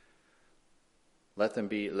 let them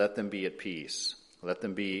be at peace. Let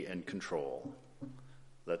them be in control.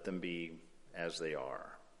 Let them be as they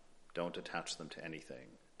are. Don't attach them to anything.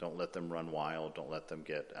 Don't let them run wild. Don't let them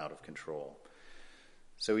get out of control.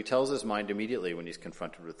 So he tells his mind immediately when he's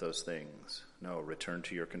confronted with those things, no, return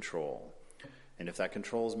to your control. And if that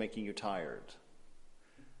control is making you tired,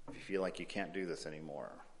 if you feel like you can't do this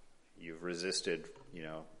anymore, you've resisted,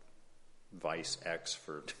 vice X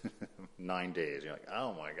for 9 days, you're like,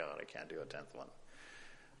 oh my God, I can't do a 10th one.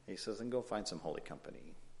 He says, then go find some holy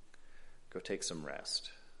company. Go take some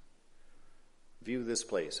rest. View this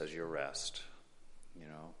place as your rest.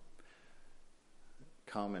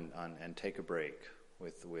 Come and take a break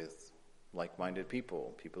with like-minded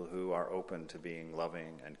people who are open to being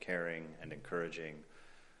loving and caring and encouraging.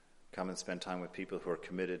 Come and spend time with people who are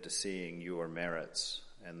committed to seeing your merits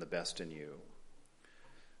and the best in you.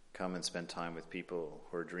 Come and spend time with people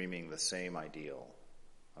who are dreaming the same ideal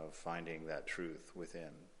of finding that truth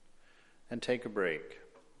within. And take a break.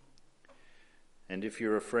 And if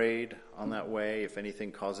you're afraid on that way, if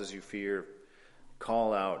anything causes you fear,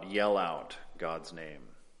 call out, yell out God's name.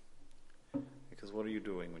 Because what are you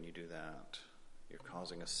doing when you do that? You're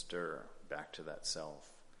causing a stir back to that self.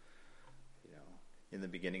 In the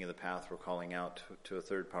beginning of the path, we're calling out to a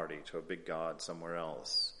third party, to a big God somewhere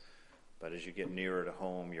else. But as you get nearer to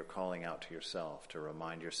home, you're calling out to yourself to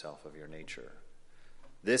remind yourself of your nature.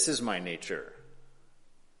 This is my nature.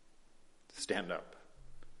 Stand up.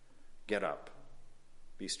 Get up.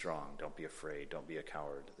 Be strong. Don't be afraid. Don't be a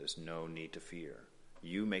coward. There's no need to fear.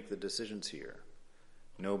 You make the decisions here.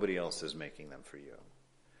 Nobody else is making them for you.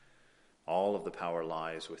 All of the power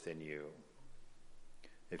lies within you.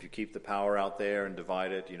 If you keep the power out there and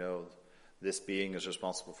divide it, this being is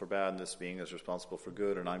responsible for bad and this being is responsible for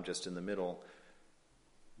good and I'm just in the middle,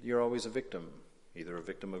 you're always a victim. Either a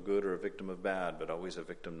victim of good or a victim of bad, but always a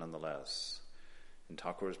victim nonetheless. In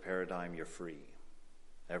Thakur's paradigm, you're free.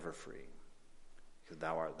 Ever free. Because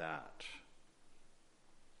thou art that.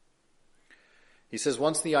 He says,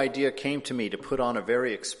 once the idea came to me to put on a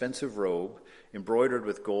very expensive robe, embroidered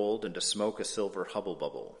with gold, and to smoke a silver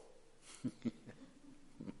hubble-bubble.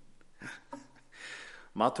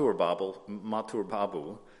 Mathur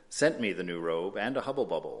Babu sent me the new robe and a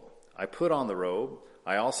hubble-bubble. I put on the robe.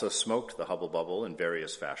 I also smoked the hubble-bubble in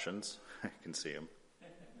various fashions. I can see him.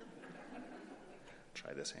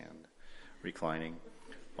 Try this hand. Reclining.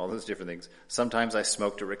 All those different things. Sometimes I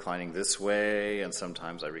smoked it reclining this way, and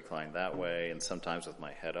sometimes I reclined that way, and sometimes with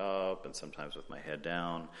my head up, and sometimes with my head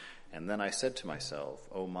down. And then I said to myself,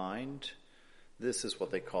 O mind, this is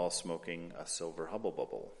what they call smoking a silver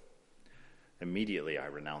hubble-bubble. Immediately I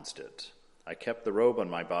renounced it. I kept the robe on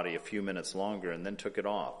my body a few minutes longer and then took it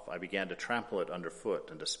off. I began to trample it underfoot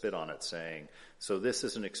and to spit on it, saying, so this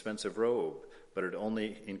is an expensive robe, but it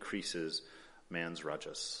only increases man's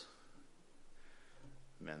rajas,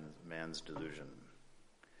 man's delusion.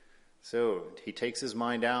 So he takes his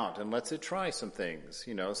mind out and lets it try some things,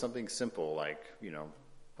 something simple like,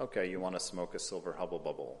 okay, you want to smoke a silver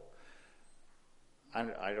hubble-bubble.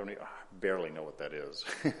 I barely know what that is,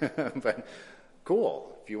 but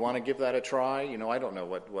cool. If you want to give that a try, I don't know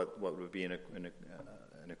what would be an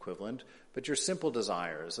equivalent, but your simple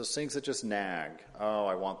desires, those things that just nag. Oh,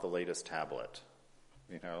 I want the latest tablet.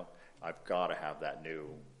 I've got to have that new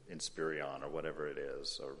Inspirion or whatever it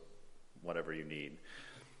is, or whatever you need.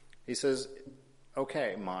 He says,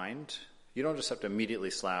 okay, mind, you don't just have to immediately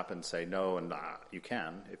slap and say no and you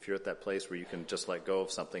can. If you're at that place where you can just let go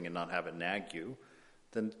of something and not have it nag you,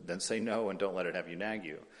 then say no and don't let it have you nag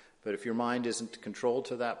you. But if your mind isn't controlled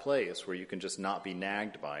to that place where you can just not be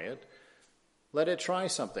nagged by it, let it try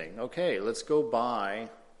something. Okay, let's go buy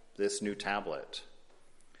this new tablet.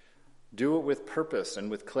 Do it with purpose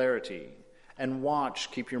and with clarity. And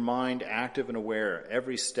keep your mind active and aware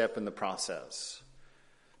every step in the process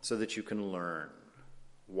so that you can learn.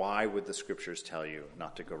 Why would the scriptures tell you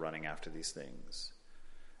not to go running after these things?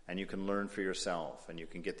 And you can learn for yourself, and you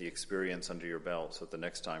can get the experience under your belt so that the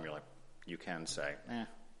next time you can say,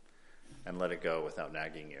 and let it go without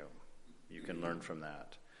nagging you. You can learn from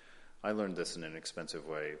that. I learned this in an expensive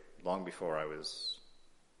way long before I was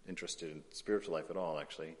interested in spiritual life at all,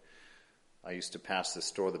 actually. I used to pass this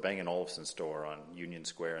store, the Bang & Olufsen store on Union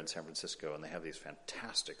Square in San Francisco, and they have these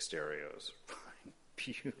fantastic stereos,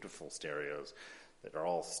 beautiful stereos that are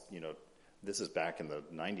all, this is back in the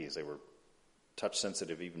 90s. They were touch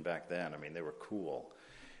sensitive even back then. I mean, they were cool,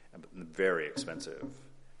 but very expensive.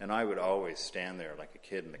 And I would always stand there like a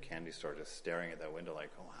kid in the candy store just staring at that window like,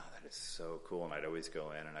 oh, wow, that is so cool. And I'd always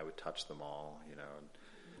go in and I would touch them all, and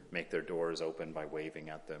make their doors open by waving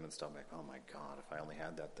at them and stuff. I'm like, oh my God, if I only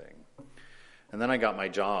had that thing. And then I got my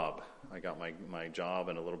job. I got my job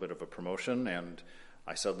and a little bit of a promotion, and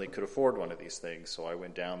I suddenly could afford one of these things. So I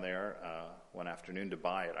went down there one afternoon to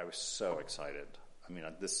buy it. I was so excited. I mean,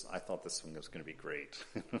 I thought this one was going to be great.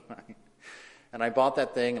 And I bought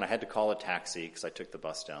that thing, and I had to call a taxi because I took the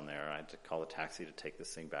bus down there. I had to call a taxi to take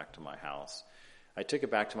this thing back to my house. I took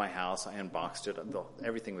it back to my house. I unboxed it.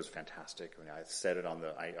 Everything was fantastic. I mean, I set it on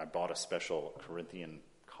I bought a special Corinthian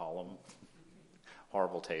column.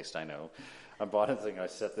 Horrible taste, I know. I bought a thing. I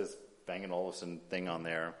set this Bang & Olufsen thing on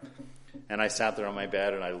there. And I sat there on my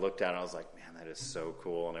bed, and I looked at it, and I was like, man, that is so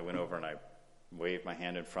cool. And I went over, and I waved my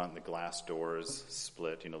hand in front, and the glass doors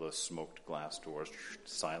split. Those smoked glass doors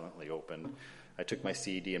silently opened. I took my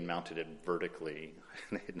CD and mounted it vertically,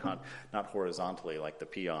 not horizontally like the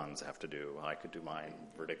peons have to do. I could do mine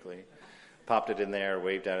vertically. Popped it in there,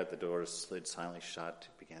 waved at it, the doors slid silently shut,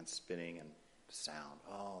 began spinning, and sound.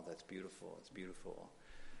 Oh, that's beautiful, it's beautiful.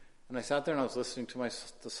 And I sat there and I was listening to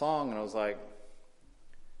the song, and I was like,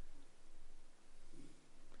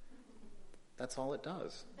 that's all it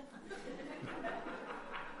does.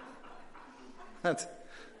 That's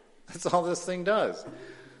all this thing does.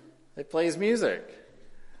 It plays music.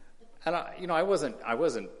 And I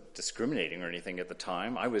wasn't discriminating or anything at the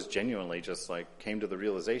time. I was genuinely just came to the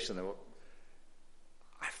realization that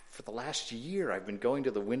for the last year I've been going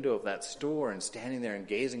to the window of that store and standing there and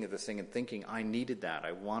gazing at this thing and thinking, I needed that,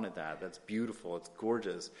 I wanted that, that's beautiful, it's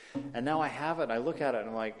gorgeous. And now I have it, I look at it and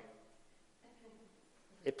I'm like,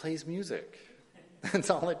 it plays music. That's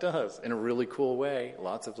all it does, in a really cool way.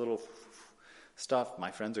 Lots of little stuff.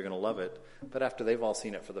 My friends are going to love it. But after they've all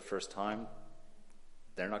seen it for the first time,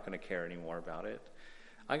 they're not going to care anymore about it.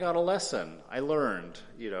 I got a lesson. I learned,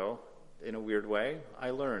 in a weird way.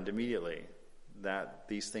 I learned immediately that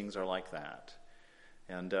these things are like that.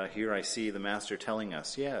 And here I see the Master telling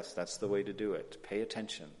us, yes, that's the way to do it. Pay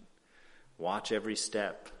attention. Watch every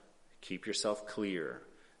step. Keep yourself clear.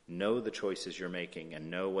 Know the choices you're making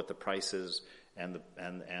and know what the prices and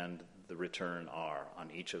the return are on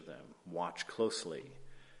each of them. Watch closely,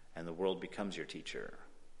 and the world becomes your teacher.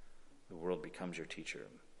 The world becomes your teacher.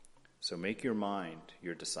 So make your mind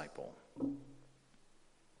your disciple.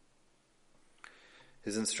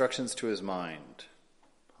 His instructions to his mind.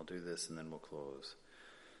 I'll do this and then we'll close.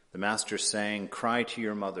 The Master sang, cry to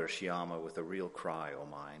your mother, Shyama, with a real cry, O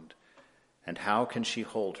mind. And how can she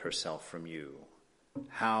hold herself from you?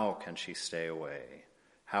 How can she stay away?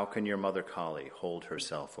 How can your mother Kali hold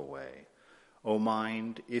herself away? O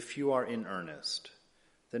mind, if you are in earnest,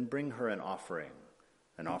 then bring her an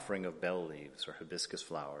offering of bell leaves or hibiscus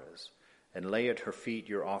flowers, and lay at her feet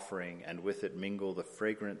your offering, and with it mingle the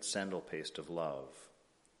fragrant sandal paste of love.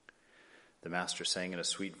 The Master sang in a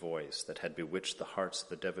sweet voice that had bewitched the hearts of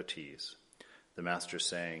the devotees. The Master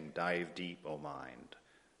sang, dive deep, O mind,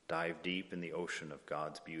 dive deep in the ocean of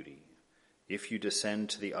God's beauty. If you descend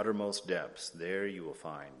to the uttermost depths, there you will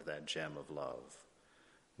find that gem of love.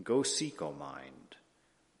 Go seek, O mind,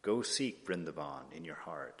 go seek Vrindavan in your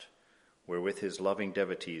heart, where with his loving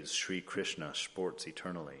devotees Sri Krishna sports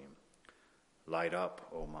eternally. Light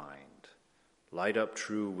up, O mind, light up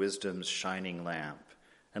true wisdom's shining lamp,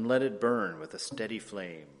 and let it burn with a steady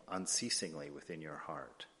flame unceasingly within your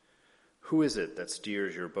heart. Who is it that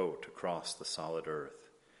steers your boat across the solid earth?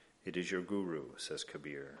 It is your Guru, says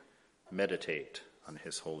Kabir. Meditate on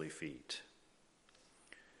his holy feet.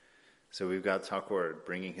 So we've got Thakur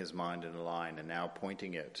bringing his mind in a line and now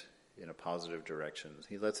pointing it in a positive direction.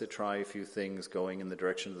 He lets it try a few things going in the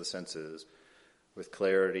direction of the senses with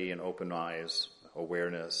clarity and open eyes,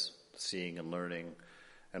 awareness, seeing and learning.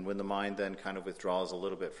 And when the mind then kind of withdraws a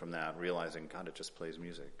little bit from that, realizing, God, it just plays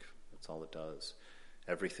music. That's all it does.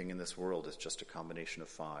 Everything in this world is just a combination of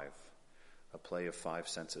five, a play of five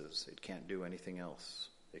senses. It can't do anything else.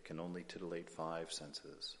 It can only titillate five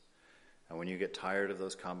senses. And when you get tired of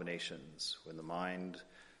those combinations, when the mind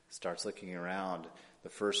starts looking around, the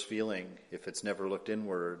first feeling, if it's never looked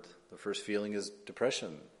inward, the first feeling is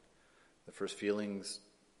depression. The first feeling's,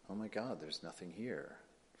 oh my God, there's nothing here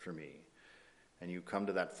for me. And you come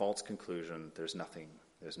to that false conclusion, there's nothing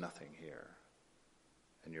here.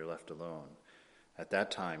 And you're left alone. At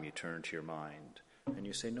that time, you turn to your mind, and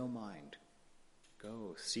you say, no mind,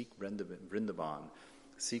 go, seek Vrindavan.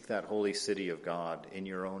 Seek that holy city of God in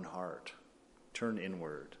your own heart. Turn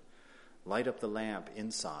inward. Light up the lamp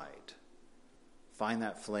inside. Find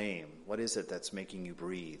that flame. What is it that's making you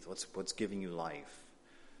breathe? What's giving you life?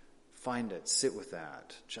 Find it. Sit with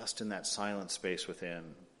that. Just in that silent space within.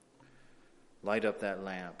 Light up that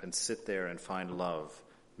lamp and sit there and find love,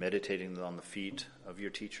 meditating on the feet of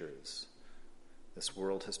your teachers. This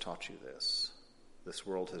world has taught you this. This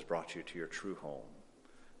world has brought you to your true home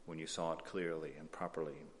when you saw it clearly and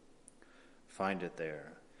properly. Find it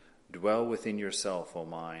there. Dwell within yourself, O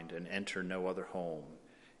mind, and enter no other home.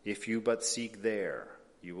 If you but seek there,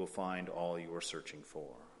 you will find all you are searching for.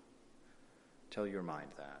 Tell your mind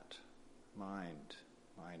that. Mind,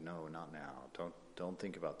 no, not now. Don't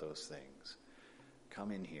think about those things.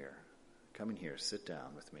 Come in here, sit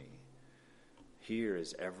down with me. Here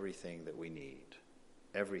is everything that we need.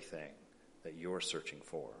 Everything that you're searching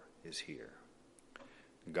for is here.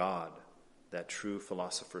 God, that true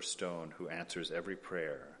philosopher's stone who answers every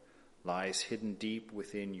prayer, lies hidden deep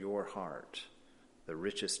within your heart, the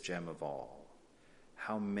richest gem of all.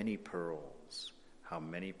 How many pearls, how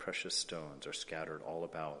many precious stones are scattered all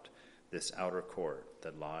about this outer court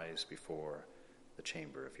that lies before the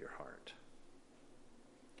chamber of your heart.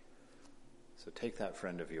 So take that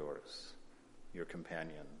friend of yours, your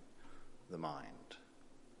companion, the mind.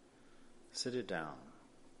 Sit it down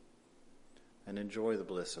and enjoy the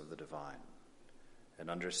bliss of the divine, and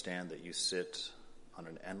understand that you sit on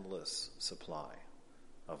an endless supply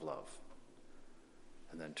of love.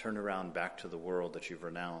 And then turn around back to the world that you've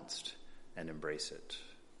renounced and embrace it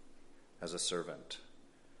as a servant,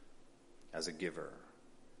 as a giver,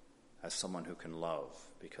 as someone who can love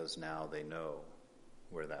because now they know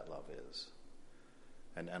where that love is.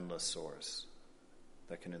 An endless source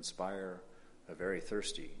that can inspire a very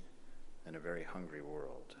thirsty and a very hungry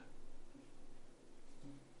world.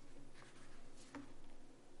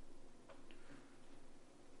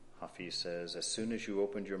 Hafiz says, as soon as you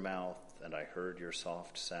opened your mouth and I heard your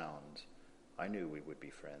soft sound, I knew we would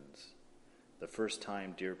be friends. The first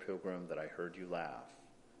time, dear pilgrim, that I heard you laugh,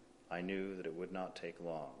 I knew that it would not take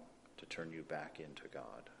long to turn you back into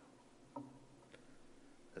God.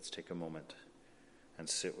 Let's take a moment and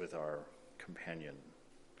sit with our companion